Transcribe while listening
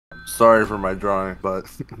sorry for my drawing, but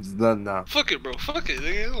it's done now. Fuck it, bro. Fuck it,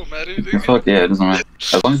 nigga. It don't matter, nigga. Fuck yeah, it doesn't matter.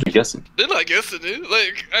 As long as you're guessing. They're not guessing it.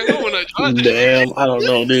 Like, I know when I draw it. Damn, I don't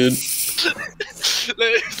know, dude.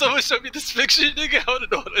 Like, if someone showed me this picture, nigga, I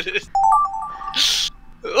wouldn't know what it is.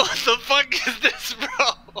 What the fuck is this,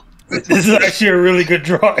 bro? This is actually a really good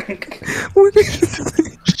drawing. What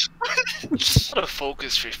a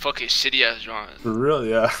focus for your fucking shitty ass drawing. For real,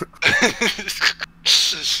 yeah.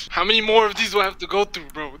 How many more of these do I have to go through,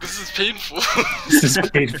 bro? This is painful. This is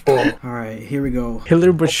painful. Alright, here we go.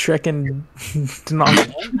 Hitler but Shrek and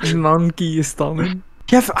Donkey Stalin.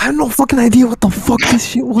 Yeah, I have no fucking idea what the fuck this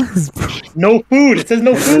shit was, bro. No food. It says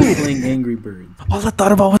no food. Playing Angry Birds. All I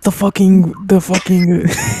thought about was the fucking.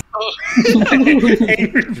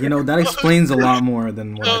 You know, that explains a lot more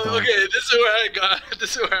than what I Oh, thought. okay, this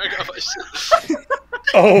is where I got my shit.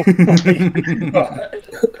 Oh my god.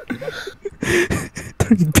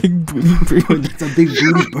 Big booty bird. That's a big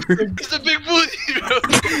booty bird. It's a big booty, bro.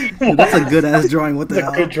 Dude, that's a good ass drawing. What the That's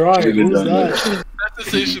a hell? good drawing. Who's that? That's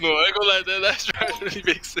sensational. I ain't gonna lie, that drawing really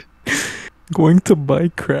makes it. Going to buy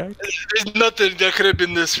crack. There's nothing that could have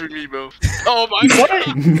been this for me, bro. Oh my god.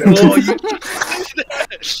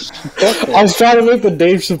 I was trying to make the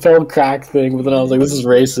Dave Chappelle crack thing, but then I was like, this is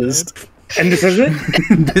racist. And this is it?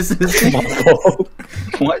 This is My fault.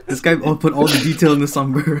 What? This guy put all the detail in the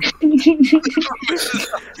sunburn. Thank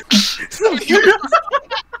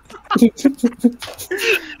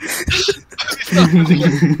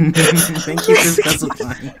you for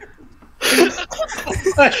specifying.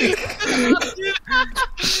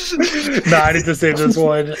 Nah, I need to save this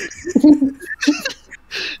one.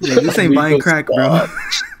 Yeah, this ain't buying crack, bro.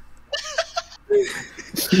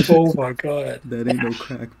 Oh my god. That ain't no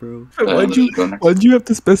crack, bro. Why'd you have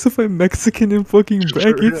to specify Mexican in fucking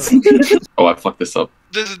brackets? Oh, I fucked this up.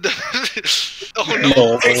 This is oh no.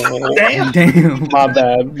 Oh, damn. Damn. My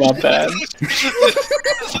bad. My bad.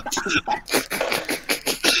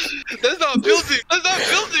 That's not building. That's not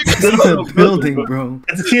building. That's a building, bro.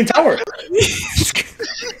 It's a CN Tower.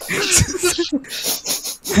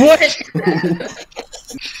 What?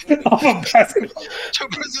 Off a basketball.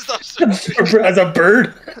 As a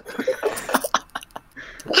bird?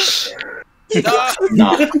 Nah.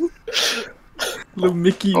 Nah. Little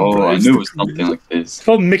Mickey. Oh, I knew it was something like this.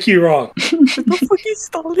 Spelled Mickey wrong. The fucking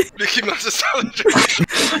Stalin. Mickey Mouse is solid.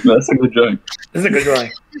 No, that's a good drawing. This is a good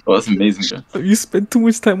drawing. Oh, that's amazing, bro. You spent too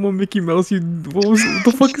much time on Mickey Mouse. What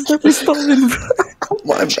the fuck is that for Stalin, bro?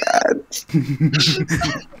 My bad.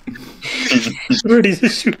 Ready to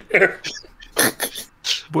shoot there.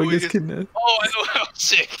 Boy gets kidnapped. Oh, I know how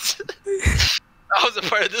shit. I was a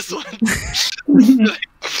part of this one.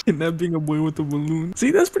 Kidnapping a boy with a balloon.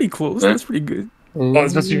 See, that's pretty close. That's pretty good. Oh,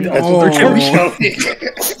 it's supposed to be. That's what they're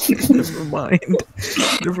showing. Never mind.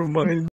 Never mind.